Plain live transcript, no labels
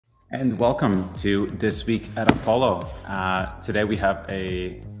And welcome to This Week at Apollo. Today we have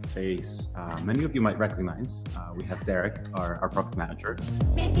a face many of you might recognize. We have Derek, our product manager.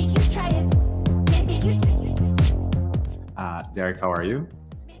 Maybe you try it. Maybe you Derek, how are you?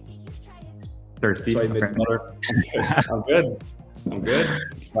 Maybe you try it. Thirsty? I'm good. I'm good.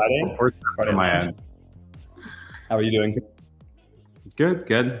 It's Friday. Friday on my end. How are you doing?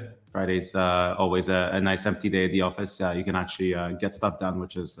 Good. Friday's always a nice empty day at the office. You can actually get stuff done,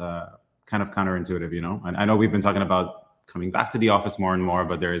 which is kind of counterintuitive, you know. And I know we've been talking about coming back to the office more and more,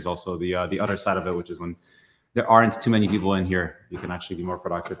 but there is also the other side of it, which is when there aren't too many people in here, you can actually be more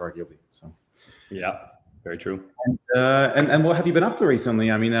productive, arguably. So, yeah, very true. And what have you been up to recently?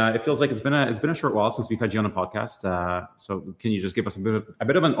 I mean, it feels like it's been a short while since we've had you on a podcast. So, can you just give us a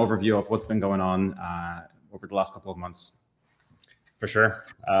bit of an overview of what's been going on over the last couple of months? For sure.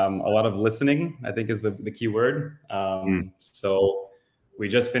 A lot of listening, I think, is the key word. So we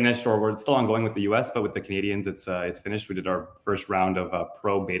just finished, or we're still ongoing with the US, but with the Canadians, it's finished. We did our first round of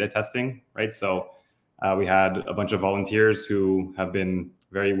pro beta testing, right? So we had a bunch of volunteers who have been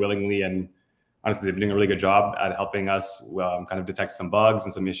very willingly and honestly, they've been doing a really good job at helping us kind of detect some bugs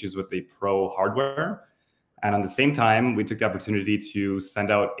and some issues with the pro hardware. And at the same time, we took the opportunity to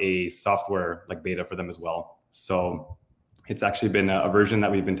send out a software like beta for them as well. So it's actually been a version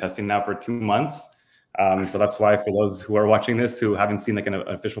that we've been testing now for 2 months. So that's why for those who are watching this, who haven't seen like an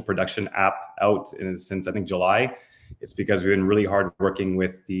official production app out since I think July, it's because we've been really hard working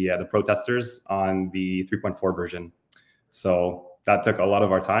with the pro testers on the 3.4 version. So that took a lot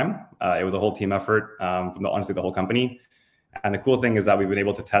of our time. It was a whole team effort from honestly the whole company. And the cool thing is that we've been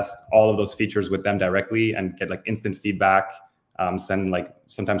able to test all of those features with them directly and get like instant feedback, send like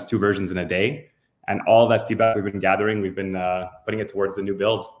sometimes 2 versions in a day. And all that feedback we've been gathering, we've been putting it towards the new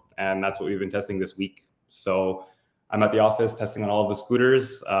build. And that's what we've been testing this week. So I'm at the office testing on all of the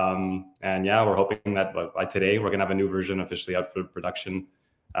scooters. And yeah, we're hoping that by today, we're going to have a new version officially out for production,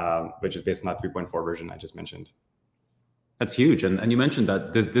 which is based on that 3.4 version I just mentioned. That's huge. And you mentioned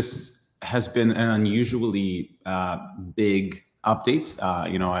that this has been an unusually big update.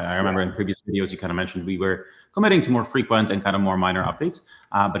 I remember in previous videos, you kind of mentioned we were committing to more frequent and kind of more minor updates.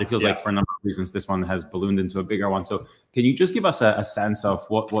 But it feels like for a number of reasons, this one has ballooned into a bigger one. So can you just give us a sense of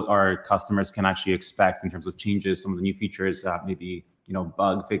what our customers can actually expect in terms of changes, some of the new features, maybe,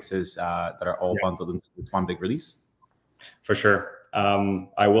 bug fixes that are all bundled into this one big release? For sure.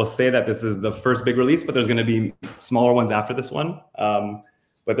 I will say that this is the first big release, but there's going to be smaller ones after this one.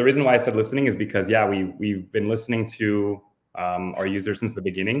 But the reason why I said listening is because, we've been listening to our users since the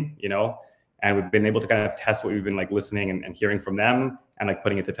beginning, and we've been able to kind of test what we've been like listening and hearing from them and like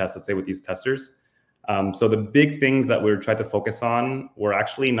putting it to test, let's say, with these testers. So the big things that we're trying to focus on were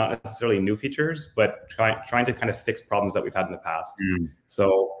actually not necessarily new features, but trying to kind of fix problems that we've had in the past.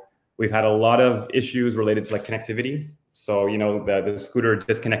 So we've had a lot of issues related to like connectivity. So, the scooter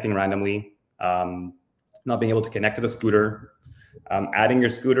disconnecting randomly, not being able to connect to the scooter, adding your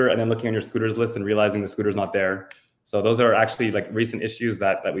scooter and then looking on your scooters list and realizing the scooter's not there. So those are actually like recent issues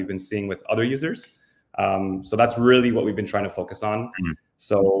that we've been seeing with other users. So that's really what we've been trying to focus on.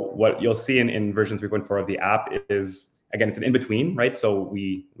 So what you'll see in version 3.4 of the app is, again, it's an in-between, right? So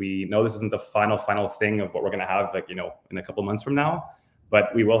we know this isn't the final thing of what we're going to have like, in a couple months from now,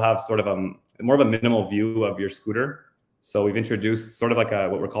 but we will have sort of more of a minimal view of your scooter. So we've introduced sort of like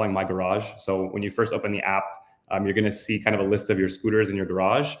what we're calling My Garage. So when you first open the app, you're going to see kind of a list of your scooters in your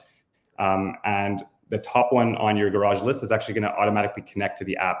garage. And the top one on your garage list is actually going to automatically connect to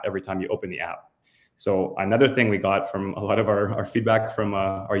the app every time you open the app. So another thing we got from a lot of our feedback from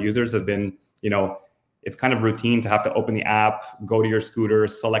our users have been, it's kind of routine to have to open the app, go to your scooter,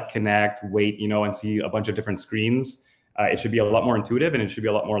 select connect, wait, and see a bunch of different screens. It should be a lot more intuitive and it should be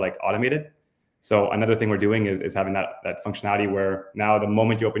a lot more like automated. So another thing we're doing is having that functionality where now the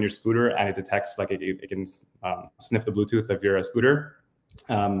moment you open your scooter and it detects, like it can sniff the Bluetooth of your scooter,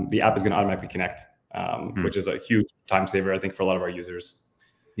 the app is going to automatically connect, which is a huge time saver, I think, for a lot of our users.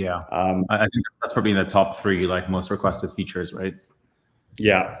 Yeah, I think that's probably in the top 3 like most requested features, right?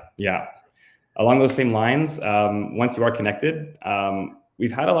 Yeah. Along those same lines, once you are connected,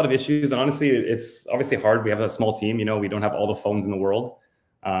 we've had a lot of issues, and honestly, it's obviously hard. We have a small team, we don't have all the phones in the world.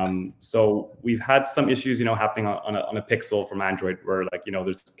 So we've had some issues, happening on a Pixel from Android where like,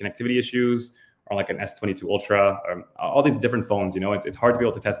 there's connectivity issues, or like an S22 Ultra, or all these different phones, it's hard to be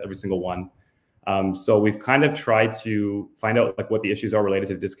able to test every single one. So we've kind of tried to find out like what the issues are related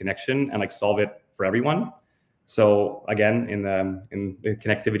to disconnection and like solve it for everyone. So again, in the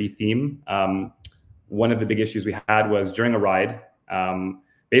connectivity theme, one of the big issues we had was during a ride,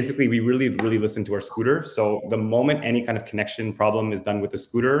 basically we really listen to our scooter. So the moment any kind of connection problem is done with the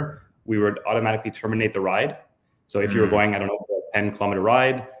scooter, we would automatically terminate the ride. So if you were going, I don't know, for a 10-kilometer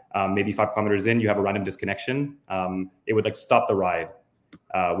ride, maybe 5 kilometers in, you have a random disconnection, it would like stop the ride,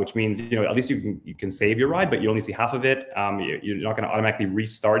 which means, at least you can save your ride, but you only see half of it. You're not going to automatically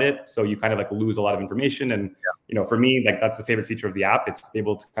restart it. So you kind of like lose a lot of information. And, for me, like that's the favorite feature of the app. It's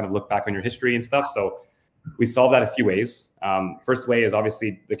able to kind of look back on your history and stuff. So we solve that a few ways. First way is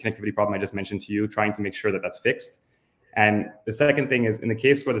obviously the connectivity problem I just mentioned to you, trying to make sure that that's fixed. And the second thing is in the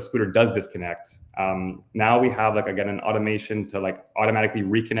case where the scooter does disconnect, now we have like, again, an automation to like automatically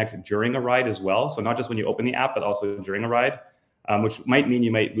reconnect during a ride as well. So not just when you open the app, but also during a ride, which might mean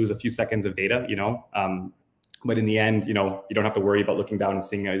you might lose a few seconds of data, but in the end, you don't have to worry about looking down and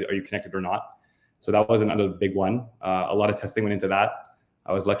seeing, are you connected or not? So that was another big one. A lot of testing went into that.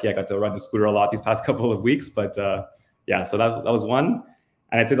 I was lucky I got to ride the scooter a lot these past couple of weeks, but yeah, so that was one.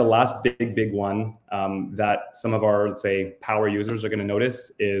 And I'd say the last big one that some of our, let's say, power users are going to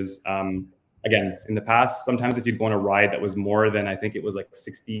notice is, again, in the past, sometimes if you'd go on a ride that was more than, I think it was like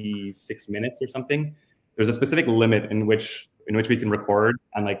 66 minutes or something, there's a specific limit in which we can record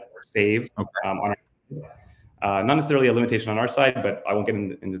and like save on our, not necessarily a limitation on our side, but I won't get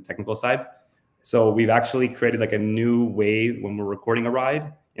into the technical side. So we've actually created like a new way when we're recording a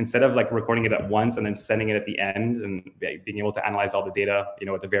ride, instead of like recording it at once and then sending it at the end and being able to analyze all the data,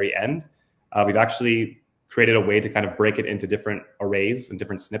 at the very end, we've actually created a way to kind of break it into different arrays and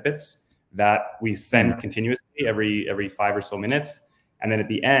different snippets that we send continuously every 5 or so minutes. And then at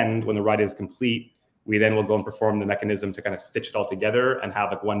the end, when the ride is complete, we then will go and perform the mechanism to kind of stitch it all together and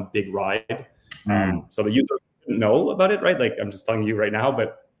have like one big ride. So the user doesn't know about it, right? Like I'm just telling you right now,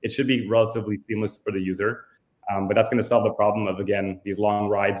 but it should be relatively seamless for the user. But that's going to solve the problem of, again, these long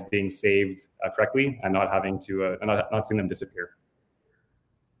rides being saved correctly and not having to, not seeing them disappear.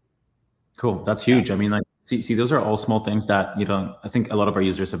 Cool. That's huge. I mean, like, see, those are all small things that, I think a lot of our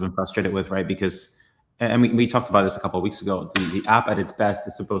users have been frustrated with, right? Because, and we talked about this a couple of weeks ago, the app at its best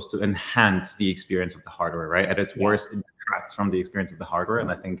is supposed to enhance the experience of the hardware, right? At its worst, it detracts from the experience of the hardware.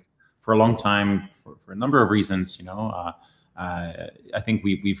 And I think for a long time, for a number of reasons, I think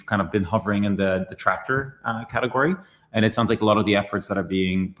we've kind of been hovering in the detractor category. And it sounds like a lot of the efforts that are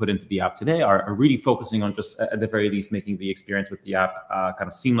being put into the app today are really focusing on just, at the very least, making the experience with the app kind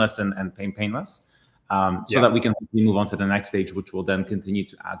of seamless and painless, so that we can move on to the next stage, which will then continue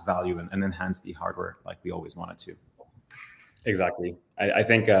to add value and enhance the hardware like we always wanted to. Exactly. I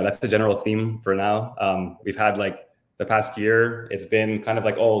think that's the general theme for now. We've had like the past year, it's been kind of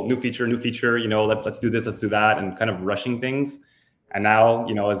like, oh, new feature, let's do this, let's do that, and kind of rushing things. And now,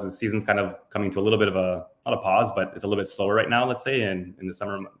 as the season's kind of coming to a little bit of not a pause, but it's a little bit slower right now, let's say, in the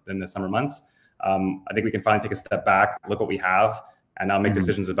summer months. I think we can finally take a step back, look what we have, and now make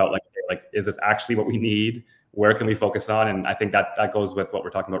decisions about like, is this actually what we need? Where can we focus on? And I think that goes with what we're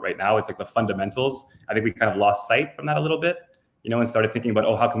talking about right now. It's like the fundamentals. I think we kind of lost sight from that a little bit, and started thinking about,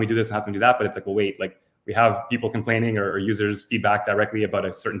 oh, how can we do this and how can we do that? But it's like, well, wait, like, we have people complaining or users feedback directly about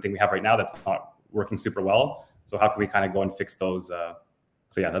a certain thing we have right now that's not working super well. So how can we kind of go and fix those?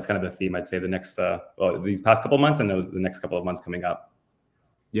 So yeah, that's kind of the theme, I'd say, the next, these past couple of months and the next couple of months coming up.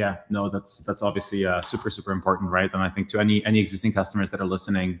 Yeah, no, that's obviously super important, right? And I think to any existing customers that are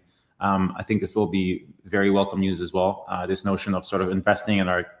listening, I think this will be very welcome news as well. This notion of sort of investing in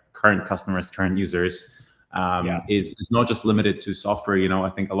our current customers, current users, is not just limited to software. I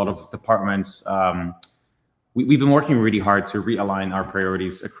think a lot of departments, we've been working really hard to realign our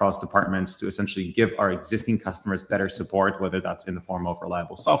priorities across departments to essentially give our existing customers better support, whether that's in the form of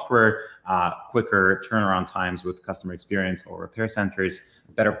reliable software, quicker turnaround times with customer experience or repair centers,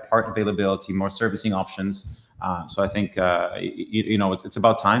 better part availability, more servicing options. So I think, it's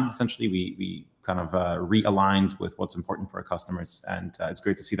about time. Essentially, we kind of realigned with what's important for our customers. And it's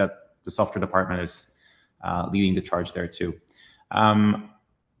great to see that the software department is leading the charge there too.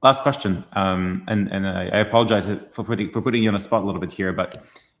 Last question, and I apologize for putting you on a spot a little bit here, but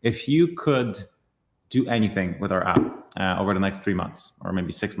if you could do anything with our app over the next 3 months or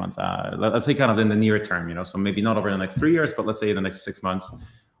maybe 6 months, let's say kind of in the near term, so maybe not over the next 3 years, but let's say in the next 6 months,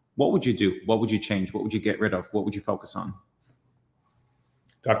 what would you do? What would you change? What would you get rid of? What would you focus on?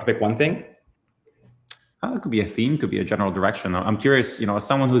 Do I have to pick one thing? It could be a theme, could be a general direction. I'm curious, as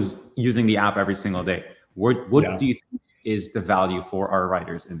someone who's using the app every single day, what do you think is the value for our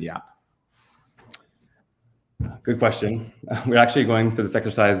riders in the app? Good question. We're actually going through this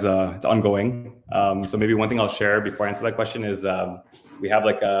exercise. It's ongoing. So maybe one thing I'll share before I answer that question is we have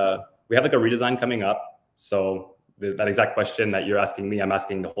like a redesign coming up. So that exact question that you're asking me, I'm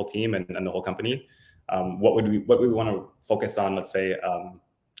asking the whole team and the whole company. What would we want to focus on? Let's say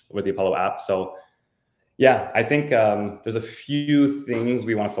with the Apollo app. So yeah, I think there's a few things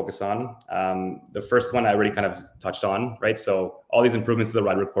we want to focus on. The first one I already kind of touched on, right? So all these improvements to the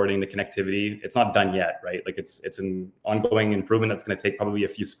ride recording, the connectivity, it's not done yet, right? Like it's an ongoing improvement that's going to take probably a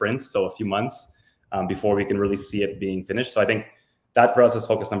few sprints, so a few months before we can really see it being finished. So I think that for us is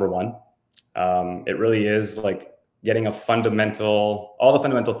focus number one. It really is like getting all the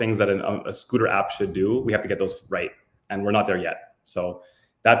fundamental things that a scooter app should do. We have to get those right, and we're not there yet. So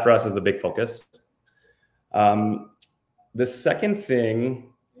that for us is the big focus. The second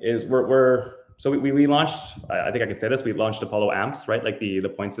thing is we launched, I think I could say this, we launched Apollo Amps, right? Like the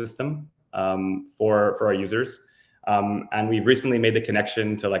point system for our users. And we've recently made the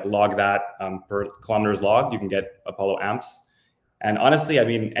connection to like log that per kilometers logged. You can get Apollo Amps. And honestly, I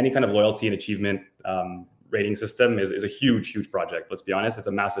mean, any kind of loyalty and achievement rating system is a huge project. Let's be honest, it's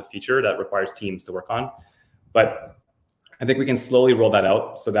a massive feature that requires teams to work on. But I think we can slowly roll that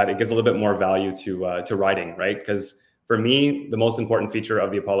out so that it gives a little bit more value to riding, right? Because for me, the most important feature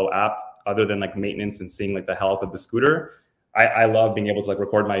of the Apollo app, other than like maintenance and seeing like the health of the scooter, I love being able to like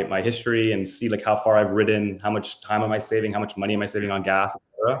record my history and see like how far I've ridden, how much time am I saving, how much money am I saving on gas,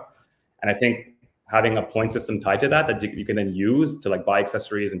 etc. And I think having a point system tied to that you can then use to like buy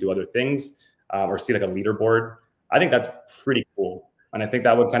accessories and do other things, or see like a leaderboard, I think that's pretty cool. And I think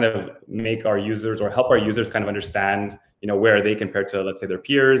that would kind of make our users or help our users kind of understand, you know, where they compare to, let's say, their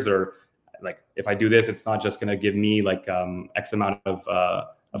peers, or like if I do this, it's not just going to give me like X amount of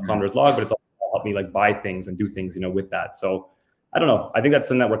kilometers logged, but it's also going to help me like buy things and do things, you know, with that. So I don't know. I think that's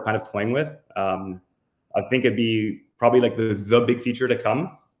something that we're kind of toying with. I think it'd be probably like the big feature to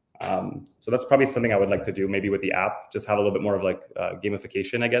come. So that's probably something I would like to do maybe with the app, just have a little bit more of like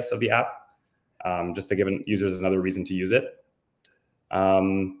gamification, I guess, of the app, just to give users another reason to use it.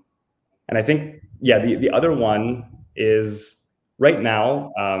 And I think, yeah, the other one is right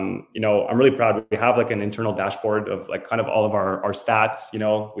now, you know, I'm really proud. We have like an internal dashboard of like kind of all of our stats, you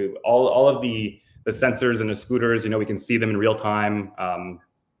know, all of the sensors and the scooters, you know, we can see them in real time,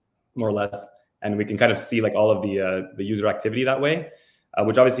 more or less. And we can kind of see like all of the user activity that way,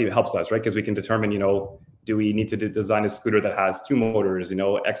 which obviously helps us, right? Because we can determine, you know, do we need to design a scooter that has 2 motors, you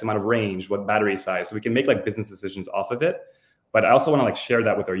know, X amount of range, what battery size? So we can make like business decisions off of it. But I also want to like share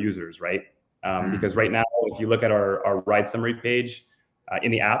that with our users, right? Because right now, if you look at our ride summary page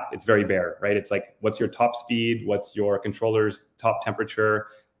in the app, it's very bare, right? It's like, what's your top speed? What's your controller's top temperature?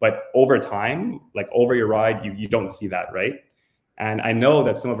 But over time, like over your ride, you don't see that, right? And I know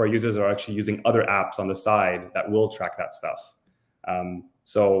that some of our users are actually using other apps on the side that will track that stuff.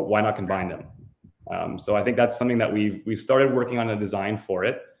 So why not combine them? So I think that's something that we've started working on a design for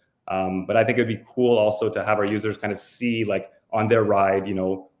it. But I think it'd be cool also to have our users kind of see like on their ride, you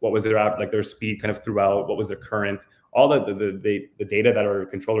know, what was their speed kind of throughout, what was their current, all the data that our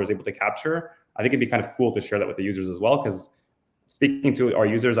controller is able to capture. I think it'd be kind of cool to share that with the users as well, because speaking to our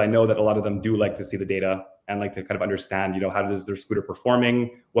users, I know that a lot of them do like to see the data and like to kind of understand, you know, how does their scooter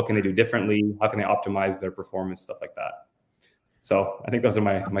performing, what can they do differently, how can they optimize their performance, stuff like that. So I think those are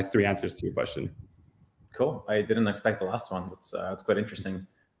my 3 answers to your question. Cool. I didn't expect the last one. That's quite interesting.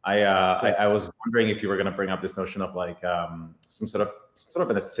 I was wondering if you were going to bring up this notion of like some sort of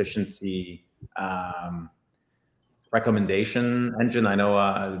an efficiency recommendation engine. I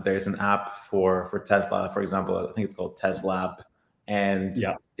know there's an app for Tesla, for example. I think it's called Tesla, and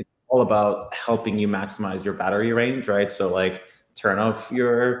yeah, it's all about helping you maximize your battery range, right? So like turn off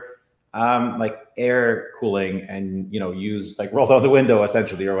your like air cooling and, you know, use like roll down the window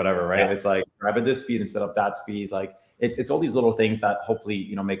essentially or whatever, right? Yeah. It's like grab at this speed instead of that speed. Like it's all these little things that hopefully,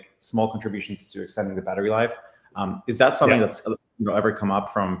 you know, make small contributions to extending the battery life. Is that something that's, you know, ever come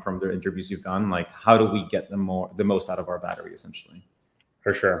up from the interviews you've done? Like, how do we get the most out of our battery essentially?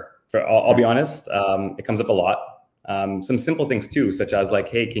 For sure. I'll be honest. It comes up a lot. Some simple things too, such as like,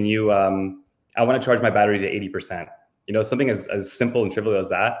 hey, can you, I want to charge my battery to 80%. You know, something as simple and trivial as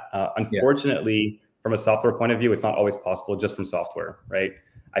that. Unfortunately, from a software point of view, it's not always possible just from software, right?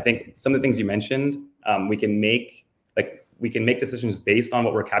 I think some of the things you mentioned, we can make decisions based on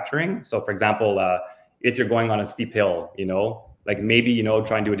what we're capturing. So for example, if you're going on a steep hill, you know, like maybe, you know,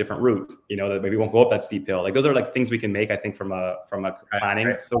 try and do a different route, you know, that maybe won't go up that steep hill. Like those are like things we can make, I think, from a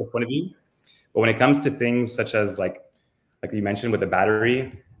planning sort of point of view. But when it comes to things such as like you mentioned with the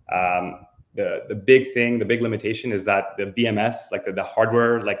battery, the big limitation is that the BMS, like the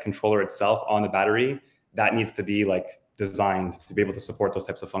hardware, like controller itself on the battery, that needs to be like designed to be able to support those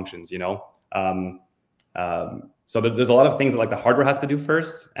types of functions, you know? So there's a lot of things that like the hardware has to do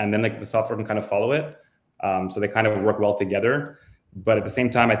first, and then like the software can kind of follow it. So they kind of work well together. But at the same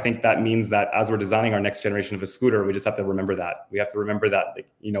time, I think that means that as we're designing our next generation of a scooter, we just have to remember that. We have to remember that, like,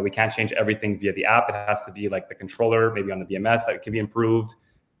 you know, we can't change everything via the app. It has to be like the controller, maybe on the BMS, that can be improved,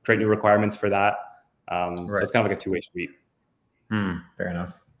 create new requirements for that. So it's kind of like a two-way street. Fair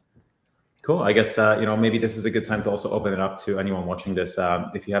enough. Cool. I guess, you know, maybe this is a good time to also open it up to anyone watching this.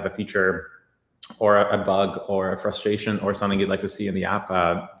 If you have a feature or a bug or a frustration or something you'd like to see in the app,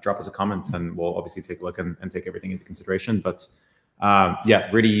 drop us a comment and we'll obviously take a look and take everything into consideration. But yeah,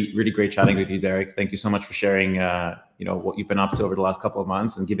 really, really great chatting with you, Derek. Thank you so much for sharing, you know, what you've been up to over the last couple of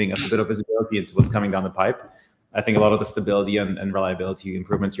months and giving us a bit of visibility into what's coming down the pipe. I think a lot of the stability and reliability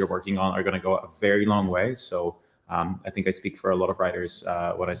improvements you're working on are going to go a very long way. So I think I speak for a lot of riders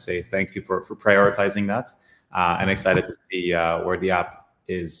when I say thank you for prioritizing that, and excited to see where the app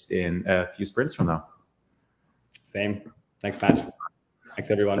is in a few sprints from now. Same. Thanks, Matt. Thanks,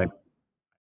 everyone. Thanks.